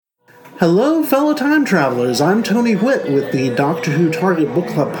Hello, fellow time travelers. I'm Tony Whitt with the Doctor Who Target Book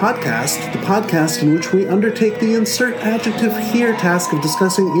Club podcast, the podcast in which we undertake the insert adjective here task of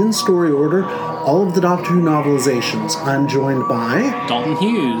discussing in story order all of the Doctor Who novelizations. I'm joined by Dalton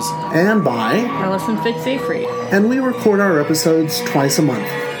Hughes and by Alison Fitz-Seyfried, and we record our episodes twice a month.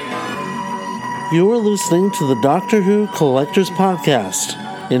 You are listening to the Doctor Who Collectors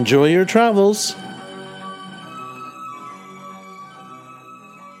Podcast. Enjoy your travels.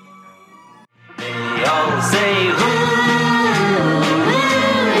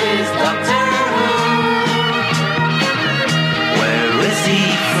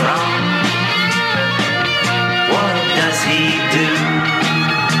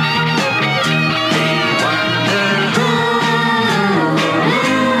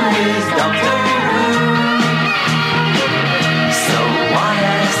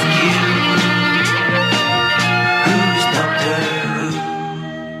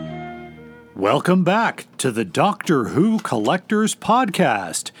 Welcome back to the Doctor Who Collectors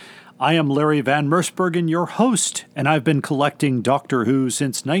Podcast. I am Larry Van Mersbergen, your host, and I've been collecting Doctor Who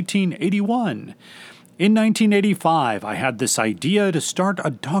since 1981. In 1985, I had this idea to start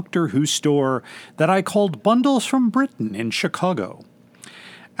a Doctor Who store that I called Bundles from Britain in Chicago.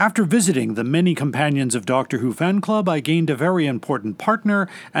 After visiting the many companions of Doctor Who fan club, I gained a very important partner,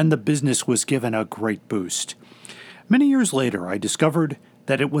 and the business was given a great boost. Many years later, I discovered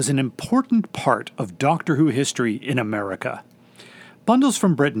that it was an important part of Doctor Who history in America. Bundles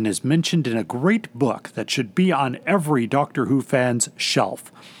from Britain is mentioned in a great book that should be on every Doctor Who fan's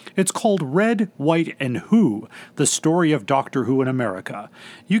shelf. It's called Red, White, and Who, The Story of Doctor Who in America.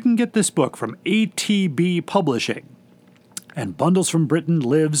 You can get this book from ATB Publishing. And Bundles from Britain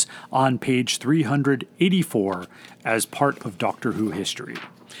lives on page 384 as part of Doctor Who history.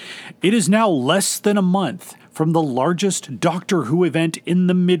 It is now less than a month from the largest Doctor Who event in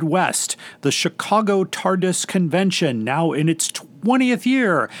the Midwest, the Chicago TARDIS Convention, now in its 20th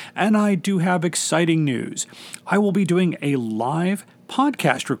year, and I do have exciting news. I will be doing a live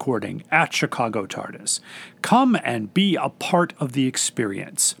podcast recording at Chicago TARDIS. Come and be a part of the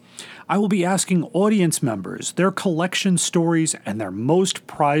experience. I will be asking audience members their collection stories and their most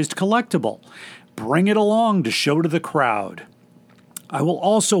prized collectible. Bring it along to show to the crowd. I will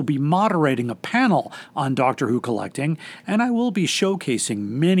also be moderating a panel on Doctor Who collecting, and I will be showcasing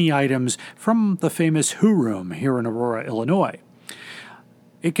many items from the famous Who Room here in Aurora, Illinois.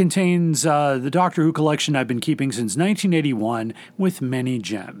 It contains the Doctor Who collection I've been keeping since 1981 with many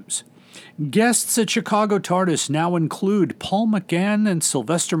gems. Guests at Chicago TARDIS now include Paul McGann and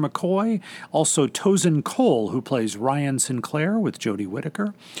Sylvester McCoy, also Tosin Cole, who plays Ryan Sinclair with Jodie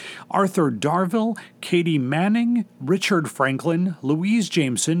Whittaker, Arthur Darvill, Katie Manning, Richard Franklin, Louise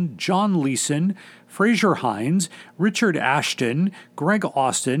Jameson, John Leeson, Fraser Hines, Richard Ashton, Greg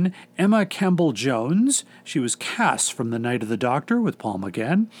Austin, Emma Campbell-Jones, she was Cass from The Night of the Doctor with Paul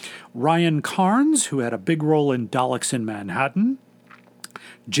McGann, Ryan Carnes, who had a big role in Daleks in Manhattan,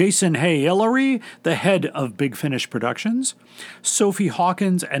 Jason Hay-Hillary, the head of Big Finish Productions, Sophie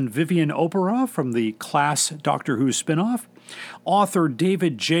Hawkins and Vivian Opera from the Class Doctor Who spinoff, author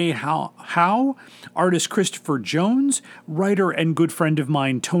David J. Howe, artist Christopher Jones, writer and good friend of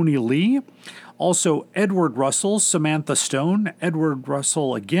mine Tony Lee, also Edward Russell, Samantha Stone, Edward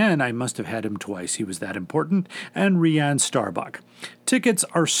Russell again, I must have had him twice, he was that important, and Rhiannon Starbuck. Tickets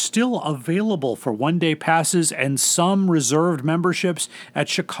are still available for one-day passes and some reserved memberships at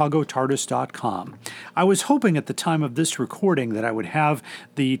chicagotardis.com. I was hoping at the time of this recording that I would have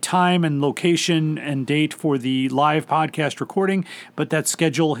the time and location and date for the live podcast recording, but that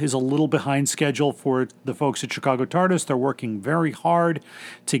schedule is a little behind schedule for the folks at Chicago TARDIS. They're working very hard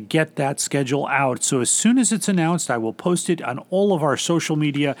to get that schedule out. So as soon as it's announced, I will post it on all of our social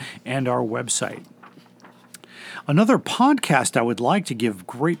media and our website. Another podcast I would like to give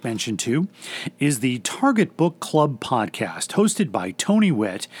great mention to is the Target Book Club podcast, hosted by Tony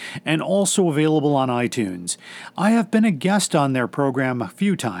Whitt and also available on iTunes. I have been a guest on their program a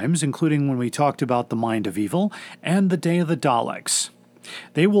few times, including when we talked about The Mind of Evil and The Day of the Daleks.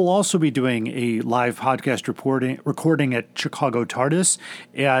 They will also be doing a live podcast recording at Chicago TARDIS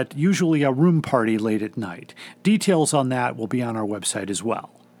at usually a room party late at night. Details on that will be on our website as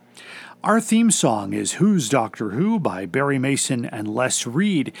well. Our theme song is Who's Doctor Who by Barry Mason and Les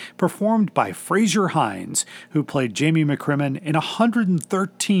Reed, performed by Fraser Hines, who played Jamie McCrimmon in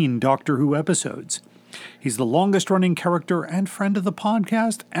 113 Doctor Who episodes. He's the longest-running character and friend of the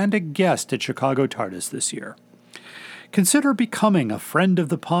podcast and a guest at Chicago TARDIS this year. Consider becoming a friend of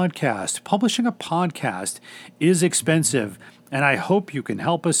the podcast. Publishing a podcast is expensive, and I hope you can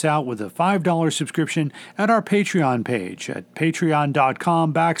help us out with a $5 subscription at our Patreon page at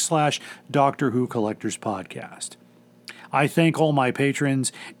patreon.com/Doctor Who Collectors Podcast. I thank all my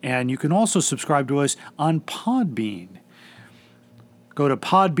patrons, and you can also subscribe to us on Podbean. Go to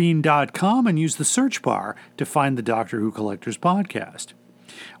podbean.com and use the search bar to find the Doctor Who Collectors Podcast.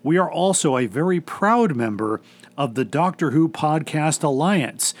 We are also a very proud member of the Doctor Who Podcast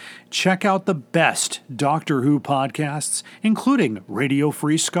Alliance. Check out the best Doctor Who podcasts, including Radio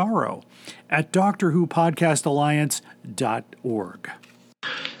Free Skaro, at drwhopodcastalliance.org.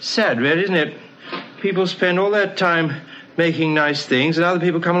 Sad, really, isn't it? People spend all their time making nice things, and other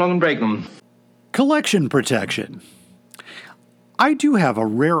people come along and break them. Collection protection. I do have a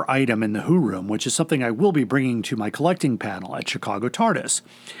rare item in the Who Room, which is something I will be bringing to my collecting panel at Chicago TARDIS.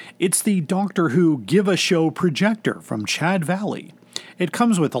 It's the Doctor Who Give a Show projector from Chad Valley. It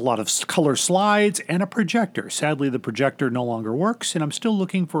comes with a lot of color slides and a projector. Sadly, the projector no longer works, and I'm still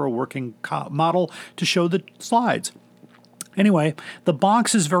looking for a working model to show the slides. Anyway, the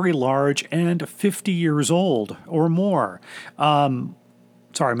box is very large and 50 years old or more.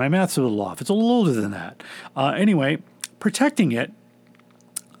 Sorry, my math's a little off. It's a little older than that. Anyway, protecting it,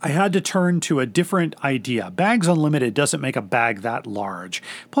 I had to turn to a different idea. Bags Unlimited doesn't make a bag that large.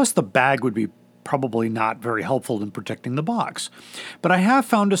 Plus, the bag would be probably not very helpful in protecting the box. But I have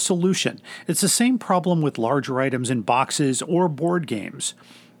found a solution. It's the same problem with larger items in boxes or board games.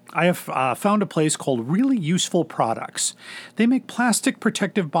 I have found a place called Really Useful Products. They make plastic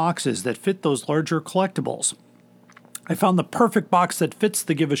protective boxes that fit those larger collectibles. I found the perfect box that fits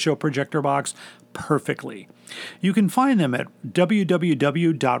the Give a Show projector box perfectly. You can find them at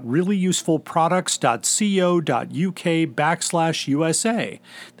www.reallyusefulproducts.co.uk/USA.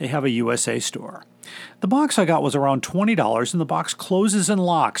 They have a USA store. The box I got was around $20, and the box closes and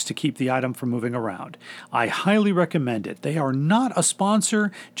locks to keep the item from moving around. I highly recommend it. They are not a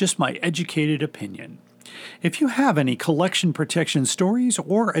sponsor, just my educated opinion. If you have any collection protection stories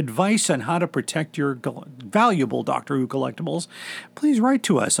or advice on how to protect your valuable Doctor Who collectibles, please write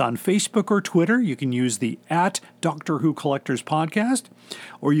to us on Facebook or Twitter. You can use the @Doctor Who Collectors Podcast,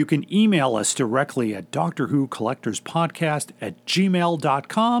 or you can email us directly at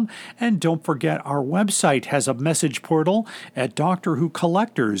drwhocollectorspodcast@gmail.com. And don't forget, our website has a message portal at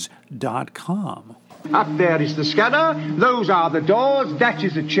drwhocollectors.com. Up there is the scanner, those are the doors, that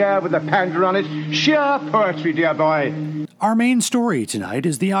is a chair with a panda on it. Sheer poetry, dear boy. Our main story tonight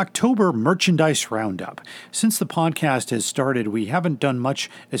is the October merchandise roundup. Since the podcast has started, we haven't done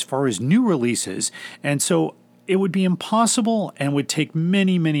much as far as new releases, and so it would be impossible and would take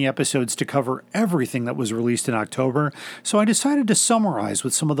many, many episodes to cover everything that was released in October. So I decided to summarize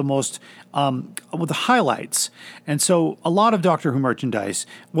with some of the most, with the highlights. And so a lot of Doctor Who merchandise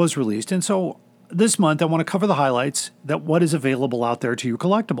was released, and so this month, I want to cover the highlights that what is available out there to you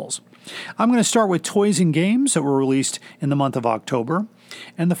collectibles. I'm going to start with toys and games that were released in the month of October.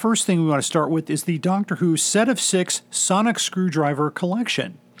 And the first thing we want to start with is the Doctor Who Set of 6 Sonic Screwdriver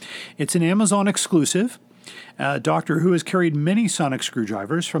Collection. It's an Amazon exclusive. Doctor Who has carried many Sonic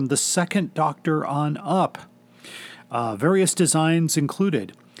screwdrivers from the second Doctor on up. Various designs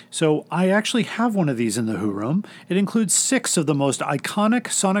included. So I actually have one of these in the Who Room. It includes 6 of the most iconic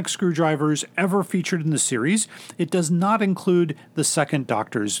sonic screwdrivers ever featured in the series. It does not include the second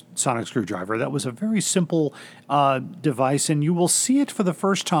Doctor's sonic screwdriver. That was a very simple device, and you will see it for the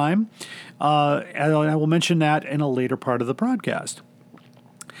first time. And I will mention that in a later part of the broadcast.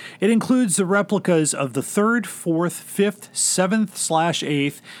 It includes the replicas of the 3rd, 4th, 5th,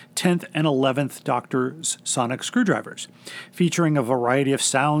 7th/8th, 10th, and 11th Doctor's sonic screwdrivers, featuring a variety of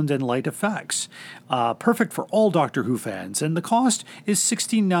sound and light effects. Perfect for all Doctor Who fans, and the cost is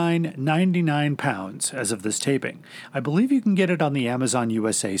 £69.99 as of this taping. I believe you can get it on the Amazon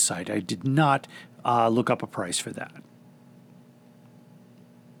USA site. I did not look up a price for that.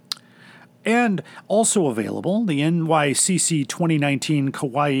 And also available, the NYCC 2019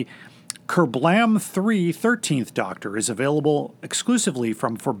 Kawaii Kerblam 3 13th Doctor is available exclusively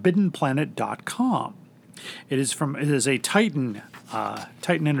from ForbiddenPlanet.com. It is a Titan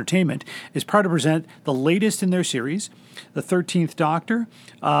Entertainment is proud to present the latest in their series, the 13th Doctor.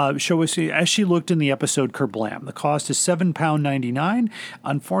 Show us as she looked in the episode Kerblam. The cost is £7.99.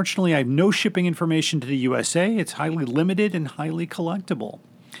 Unfortunately, I have no shipping information to the USA. It's highly limited and highly collectible.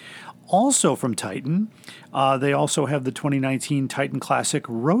 Also from Titan, they also have the 2019 Titan Classic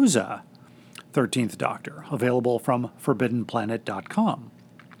Rosa 13th Doctor, available from ForbiddenPlanet.com.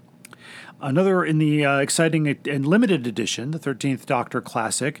 Another in the exciting and limited edition, the 13th Doctor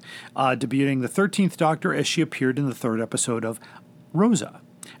Classic, debuting the 13th Doctor as she appeared in the third episode of Rosa,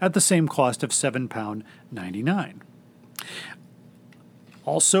 at the same cost of £7.99.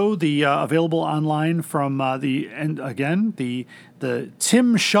 Also, the available online from the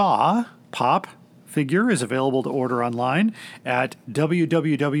Tim Shaw Pop figure is available to order online at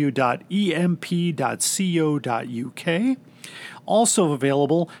www.emp.co.uk. Also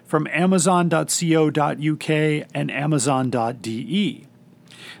available from amazon.co.uk and amazon.de.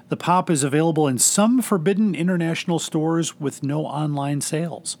 The Pop is available in some forbidden international stores with no online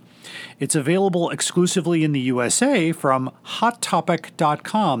sales. It's available exclusively in the USA from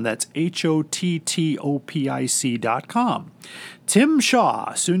HotTopic.com. That's HOTTOPIC.com. Tim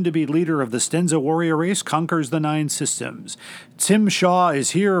Shaw, soon-to-be leader of the Stenza warrior race, conquers the 9 systems. Tim Shaw is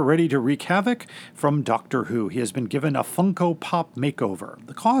here, ready to wreak havoc from Doctor Who. He has been given a Funko Pop makeover.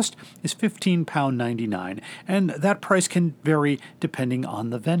 The cost is £15.99, and that price can vary depending on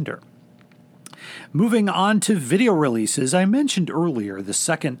the vendor. Moving on to video releases, I mentioned earlier the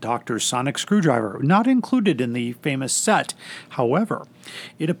second Doctor's sonic screwdriver, not included in the famous set. However,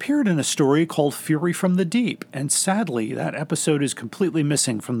 it appeared in a story called Fury from the Deep, and sadly, that episode is completely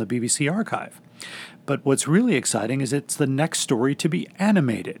missing from the BBC archive. But what's really exciting is it's the next story to be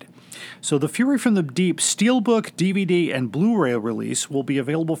animated. So the Fury from the Deep Steelbook, DVD, and Blu-ray release will be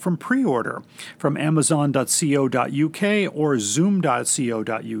available from pre-order from amazon.co.uk or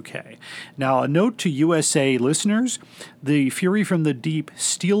zoom.co.uk. Now, a note to USA listeners, the Fury from the Deep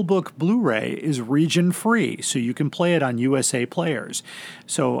Steelbook Blu-ray is region-free, so you can play it on USA players.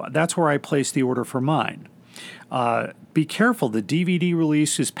 So that's where I placed the order for mine. Be careful, the DVD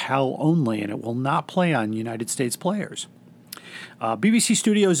release is PAL only, and it will not play on United States players. BBC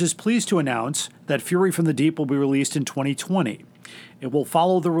Studios is pleased to announce that Fury from the Deep will be released in 2020. It will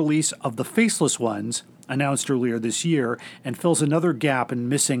follow the release of The Faceless Ones, announced earlier this year, and fills another gap in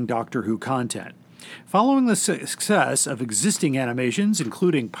missing Doctor Who content. Following the success of existing animations,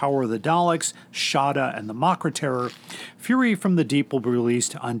 including Power of the Daleks, Shada, and the Makra Terror, Fury from the Deep will be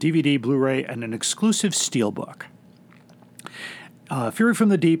released on DVD, Blu-ray, and an exclusive steelbook. Fury from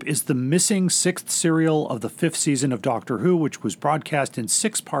the Deep is the missing 6th serial of the 5th season of Doctor Who, which was broadcast in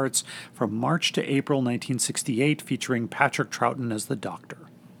 6 parts from March to April 1968, featuring Patrick Troughton as the Doctor.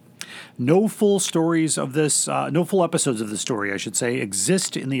 No full episodes of the story,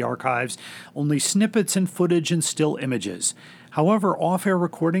 exist in the archives, only snippets and footage and still images. However, off-air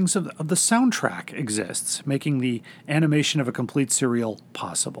recordings of the soundtrack exists, making the animation of a complete serial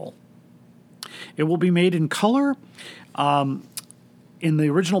possible. It will be made in color, in the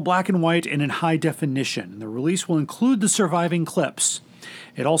original black and white, and in high definition. The release will include the surviving clips.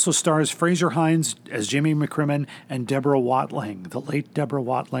 It also stars Fraser Hines as Jimmy McCrimmon and Deborah Watling, the late Deborah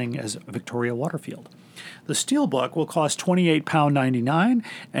Watling as Victoria Waterfield. The steelbook will cost £28.99,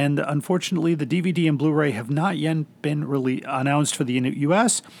 and unfortunately the DVD and Blu-ray have not yet been announced for the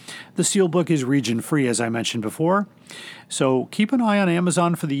US. The steelbook is region-free, as I mentioned before. So keep an eye on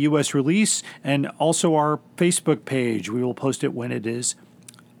Amazon for the US release, and also our Facebook page. We will post it when it is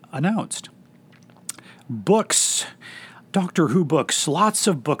announced. Books. Doctor Who books. Lots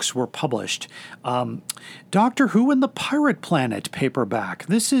of books were published. Doctor Who and the Pirate Planet paperback.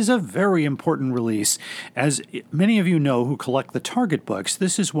 This is a very important release. As many of you know who collect the Target books,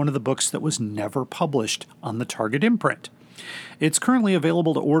 this is one of the books that was never published on the Target imprint. It's currently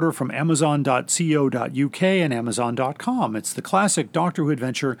available to order from amazon.co.uk and amazon.com. It's the classic Doctor Who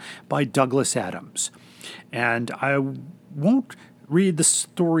adventure by Douglas Adams. And I won't read the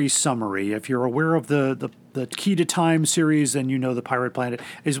story summary. If you're aware of the Key to Time series, then you know the Pirate Planet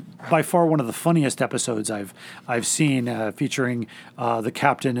is by far one of the funniest episodes I've seen, featuring the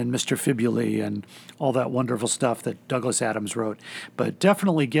Captain and Mr. Fibuli and all that wonderful stuff that Douglas Adams wrote. But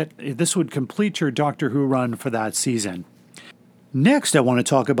definitely this would complete your Doctor Who run for that season. Next, I want to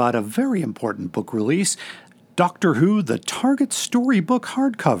talk about a very important book release, Doctor Who, the Target Storybook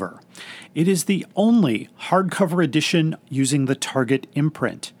hardcover. It is the only hardcover edition using the Target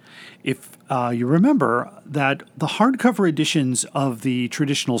imprint. If you remember that the hardcover editions of the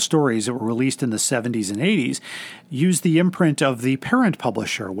traditional stories that were released in the 70s and 80s used the imprint of the parent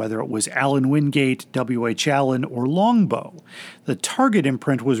publisher, whether it was Allen Wingate, W.H. Allen, or Longbow. The Target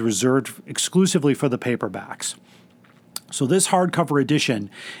imprint was reserved exclusively for the paperbacks. So this hardcover edition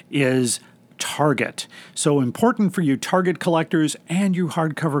is Target. So important for you Target collectors and you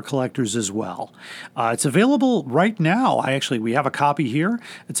hardcover collectors as well. It's available right now. We have a copy here.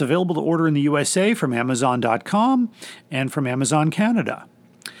 It's available to order in the USA from Amazon.com and from Amazon Canada.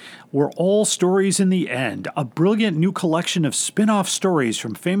 We're All Stories in the End, a brilliant new collection of spin-off stories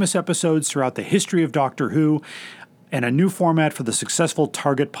from famous episodes throughout the history of Doctor Who, and a new format for the successful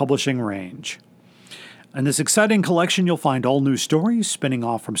Target publishing range. In this exciting collection, you'll find all new stories spinning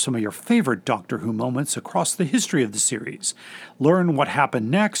off from some of your favorite Doctor Who moments across the history of the series. Learn what happened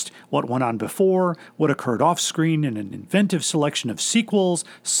next, what went on before, what occurred off-screen in an inventive selection of sequels,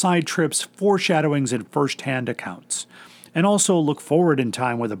 side trips, foreshadowings, and first-hand accounts. And also look forward in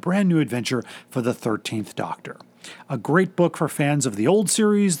time with a brand new adventure for the 13th Doctor. A great book for fans of the old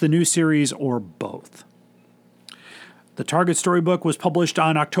series, the new series, or both. The Target Storybook was published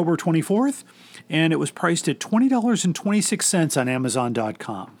on October 24th, and it was priced at $20.26 on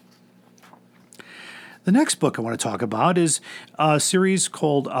Amazon.com. The next book I want to talk about is a series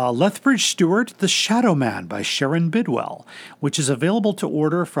called Lethbridge Stewart, The Shadow Man by Sharon Bidwell, which is available to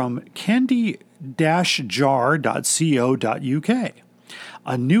order from candy-jar.co.uk.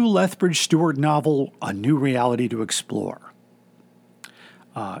 A new Lethbridge Stewart novel, a new reality to explore.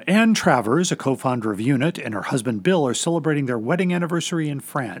 Anne Travers, a co-founder of UNIT, and her husband Bill are celebrating their wedding anniversary in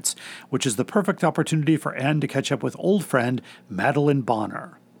France, which is the perfect opportunity for Anne to catch up with old friend Madeline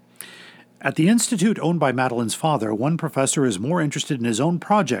Bonner. At the institute owned by Madeline's father, one professor is more interested in his own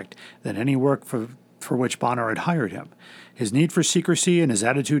project than any work for which Bonner had hired him. His need for secrecy and his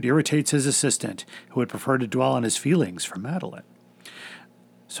attitude irritates his assistant, who would prefer to dwell on his feelings for Madeline.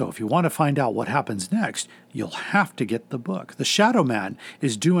 So if you want to find out what happens next, you'll have to get the book. The Shadow Man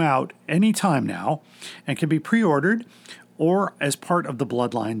is due out any time now and can be pre-ordered or as part of the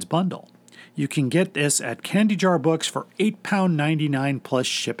Bloodlines bundle. You can get this at Candy Jar Books for £8.99 plus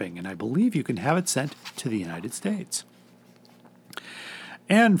shipping, and I believe you can have it sent to the United States.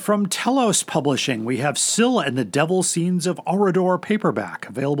 And from Telos Publishing, we have Syl and the Devil Scenes of Aurador paperback,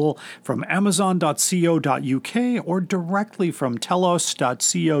 available from Amazon.co.uk or directly from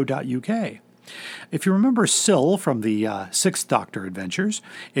Telos.co.uk. If you remember Syl from the Sixth Doctor adventures,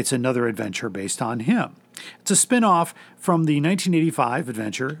 it's another adventure based on him. It's a spin-off from the 1985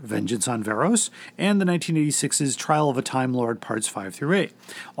 adventure Vengeance on Veros and the 1986's Trial of a Time Lord parts 5 through 8.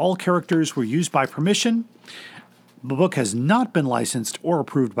 All characters were used by permission. The book has not been licensed or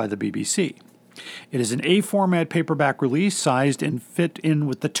approved by the BBC. It is an A-format paperback release, sized and fit in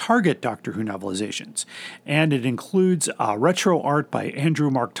with the Target Doctor Who novelizations, and it includes retro art by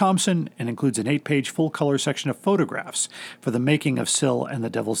Andrew Mark Thompson and includes an 8-page full-color section of photographs for the making of Syl and the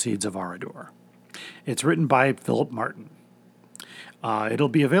Devil Seeds of Aurador. It's written by Philip Martin. It'll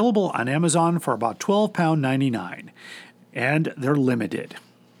be available on Amazon for about £12.99, and they're limited.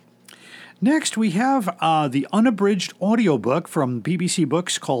 Next, we have the unabridged audiobook from BBC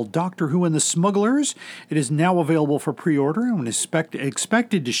Books called Doctor Who and the Smugglers. It is now available for pre-order and is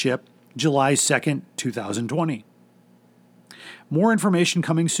expected to ship July 2nd, 2020. More information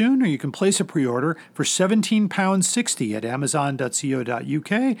coming soon, or you can place a pre-order for £17.60 at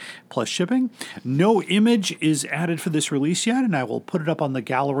Amazon.co.uk plus shipping. No image is added for this release yet, and I will put it up on the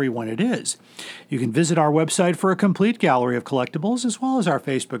gallery when it is. You can visit our website for a complete gallery of collectibles, as well as our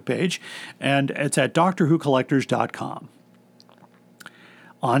Facebook page, and it's at DoctorWhoCollectors.com.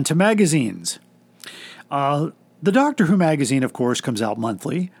 On to magazines. The Doctor Who magazine, of course, comes out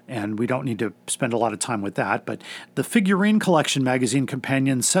monthly, and we don't need to spend a lot of time with that, but the Figurine Collection magazine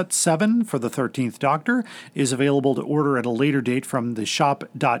companion Set 7 for the 13th Doctor is available to order at a later date from the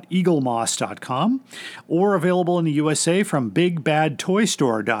shop.eaglemoss.com, or available in the USA from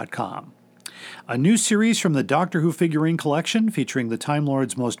BigBadToyStore.com. A new series from the Doctor Who Figurine Collection featuring the Time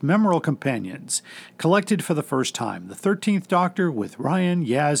Lord's most memorable companions, collected for the first time. The 13th Doctor with Ryan,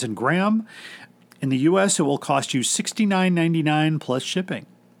 Yaz, and Graham. In the U.S., it will cost you $69.99 plus shipping.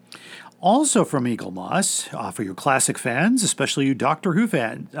 Also from Eagle Moss, for your classic fans, especially you Doctor Who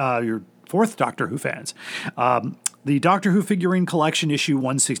fans, your fourth Doctor Who fans, the Doctor Who Figurine Collection issue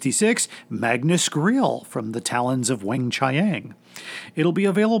 166, Magnus Greel from the Talons of Weng Chiang. It'll be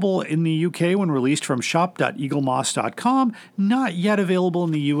available in the UK when released from shop.eaglemoss.com, not yet available in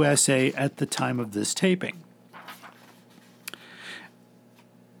the USA at the time of this taping.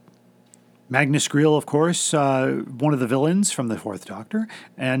 Magnus Greel, of course, one of the villains from the Fourth Doctor,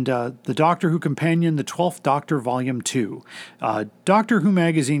 and the Doctor Who Companion, the 12th Doctor, Volume 2. Doctor Who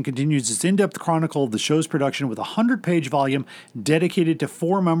magazine continues its in-depth chronicle of the show's production with a 100-page volume dedicated to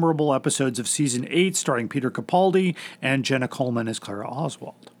 4 memorable episodes of Season 8, starring Peter Capaldi and Jenna Coleman as Clara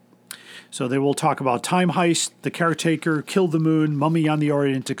Oswald. So they will talk about Time Heist, The Caretaker, Kill the Moon, Mummy on the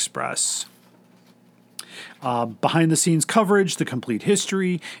Orient Express. Behind-the-scenes coverage, the complete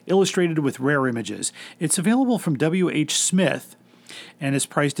history, illustrated with rare images. It's available from W.H. Smith, and is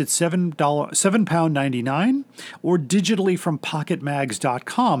priced at £7.99, or digitally from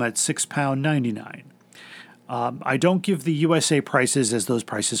pocketmags.com at £6.99. I don't give the USA prices, as those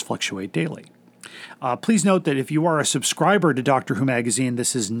prices fluctuate daily. Please note that if you are a subscriber to Doctor Who Magazine,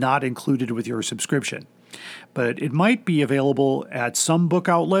 this is not included with your subscription. But it might be available at some book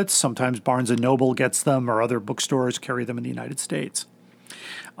outlets. Sometimes Barnes & Noble gets them, or other bookstores carry them in the United States.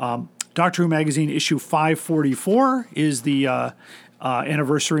 Doctor Who Magazine issue 544 is the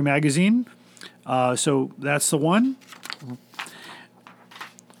anniversary magazine. So that's the one.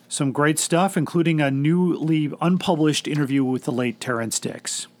 Some great stuff, including a newly unpublished interview with the late Terrence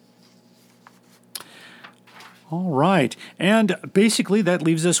Dicks. All right. And basically that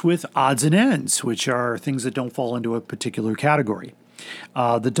leaves us with odds and ends, which are things that don't fall into a particular category.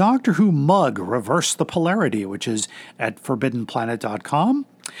 The Doctor Who mug, Reverse the Polarity, which is at forbiddenplanet.com.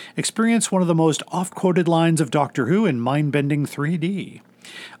 Experience one of the most oft-quoted lines of Doctor Who in mind-bending 3D.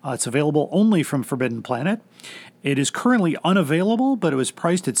 It's available only from Forbidden Planet. It is currently unavailable, but it was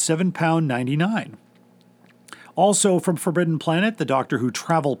priced at £7.99. Also from Forbidden Planet, the Doctor Who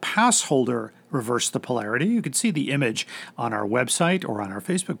Travel Pass holder, Reverse the Polarity. You can see the image on our website or on our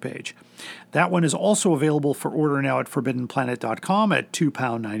Facebook page. That one is also available for order now at forbiddenplanet.com at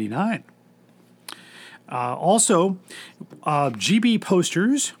 £2.99. Also, GB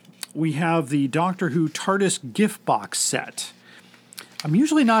posters, we have the Doctor Who TARDIS gift box set. I'm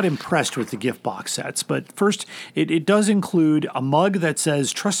usually not impressed with the gift box sets, but first, it does include a mug that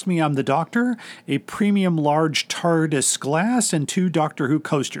says, "Trust me, I'm the Doctor," a premium large TARDIS glass, and 2 Doctor Who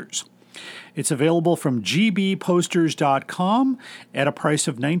coasters. It's available from gbposters.com at a price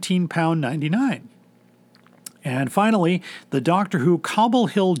of £19.99. And finally, the Doctor Who Cobble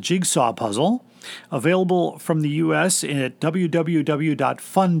Hill Jigsaw Puzzle, available from the US at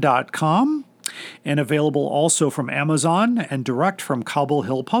www.fun.com, and available also from Amazon and direct from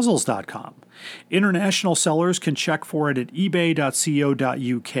cobblehillpuzzles.com. International sellers can check for it at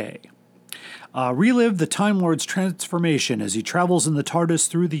ebay.co.uk. Relive the Time Lord's transformation as he travels in the TARDIS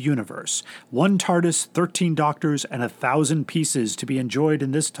through the universe. 1 TARDIS, 13 Doctors, and 1,000 pieces to be enjoyed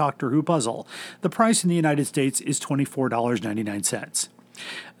in this Doctor Who puzzle. The price in the United States is $24.99.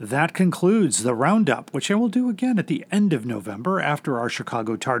 That concludes the Roundup, which I will do again at the end of November after our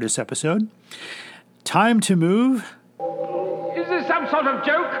Chicago TARDIS episode. Time to move. Is this some sort of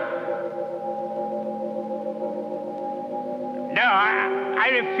joke? No, I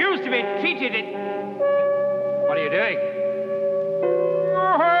refuse to be treated in... What are you doing?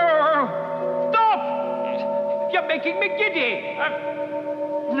 Oh, stop! You're making me giddy.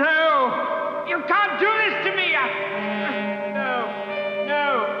 No, you can't do this to me. No.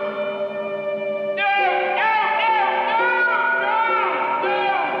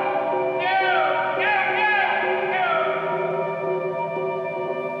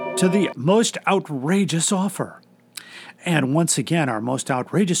 To the most outrageous offer. And once again, our most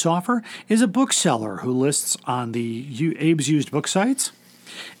outrageous offer is a bookseller who lists on the Abe's Used Book sites.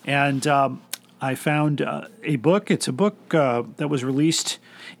 And I found a book. It's a book that was released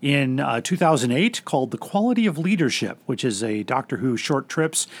in 2008 called The Quality of Leadership, which is a Doctor Who Short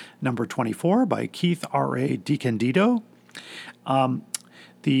Trips number 24 by Keith R.A. DiCandido. I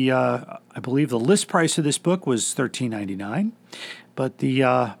believe the list price of this book was $13.99, but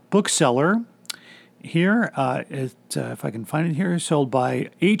the bookseller here, if I can find it here, sold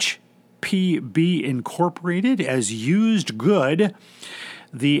by HPB Incorporated as used good.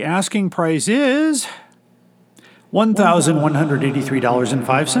 The asking price is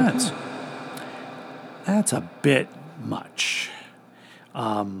 $1,183.05. That's a bit much.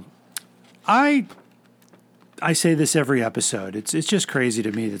 I say this every episode. It's just crazy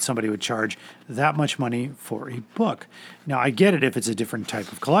to me that somebody would charge that much money for a book. Now, I get it if it's a different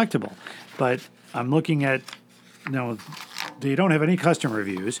type of collectible, but I'm looking at, they don't have any customer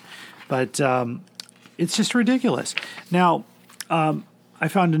reviews, but it's just ridiculous. Now, I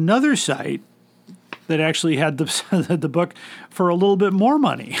found another site that actually had the book for a little bit more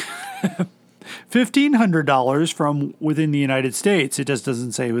money. $1,500 from within the United States. It just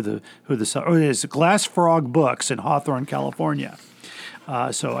doesn't say who the it is Glass Frog Books in Hawthorne, California.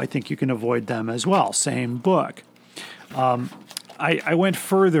 So I think you can avoid them as well. Same book. I went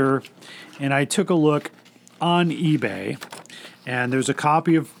further and I took a look on eBay, and there's a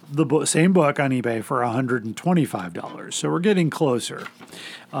copy of the same book on eBay for $125. So we're getting closer.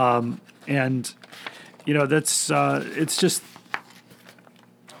 And that's it's just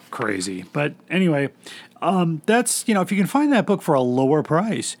crazy. But anyway, that's, if you can find that book for a lower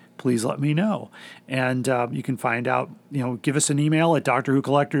price, please let me know. And you can find out, give us an email at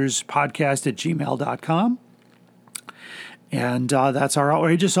drwhocollectorspodcast@gmail.com. And that's our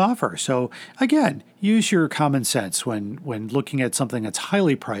outrageous offer. So again, use your common sense when looking at something that's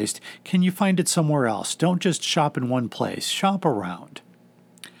highly priced. Can you find it somewhere else? Don't just shop in one place. Shop around.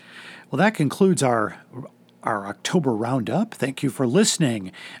 Well, that concludes our October Roundup. Thank you for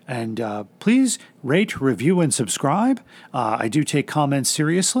listening. And please rate, review, and subscribe. I do take comments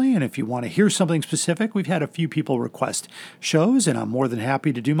seriously, and if you want to hear something specific, we've had a few people request shows, and I'm more than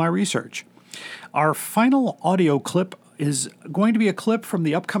happy to do my research. Our final audio clip is going to be a clip from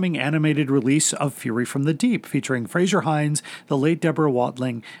the upcoming animated release of Fury from the Deep, featuring Fraser Hines, the late Deborah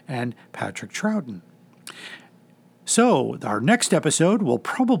Watling, and Patrick Troughton. So, our next episode will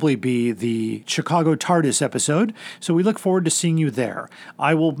probably be the Chicago TARDIS episode, so we look forward to seeing you there.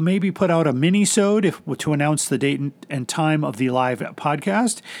 I will maybe put out a mini-sode to announce the date and time of the live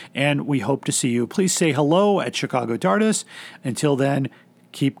podcast, and we hope to see you. Please say hello at Chicago TARDIS. Until then,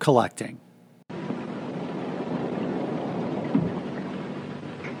 keep collecting.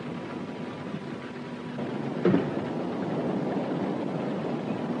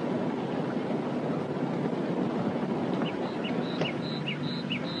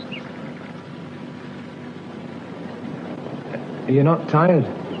 You're not tired?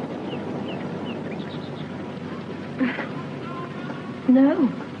 No.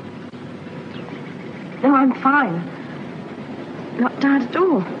 No, I'm fine. Not tired at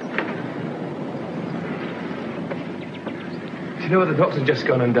all. Do you know what the doctor's just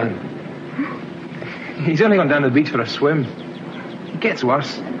gone and done? He's only gone down to the beach for a swim. It gets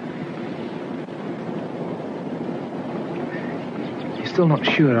worse. You're still not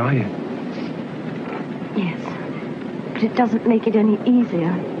sure, are you? Yes. But it doesn't make it any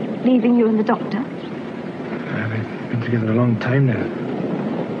easier, leaving you and the doctor. We've been together a long time now.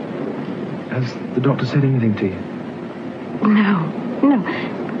 Has the doctor said anything to you? No.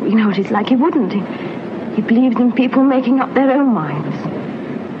 You know what he's like. He wouldn't. He believes in people making up their own minds.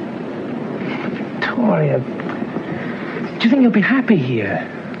 Victoria, do you think you'll be happy here?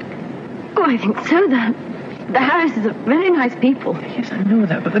 Oh, I think so. The Harrises are very nice people. Yes, I know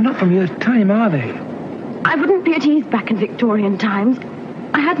that, but they're not from your time, are they? I wouldn't be at ease back in Victorian times.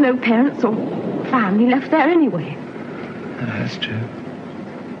 I had no parents or family left there anyway. That's true.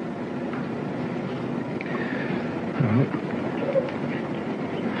 Oh.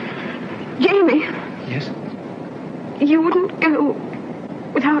 Jamie. Yes? You wouldn't go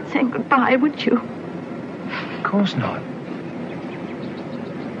without saying goodbye, would you? Of course not.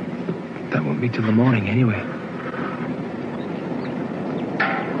 That won't be till the morning anyway.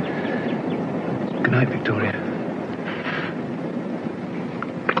 Good night, Victoria.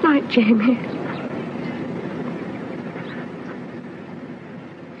 Good night, Jamie.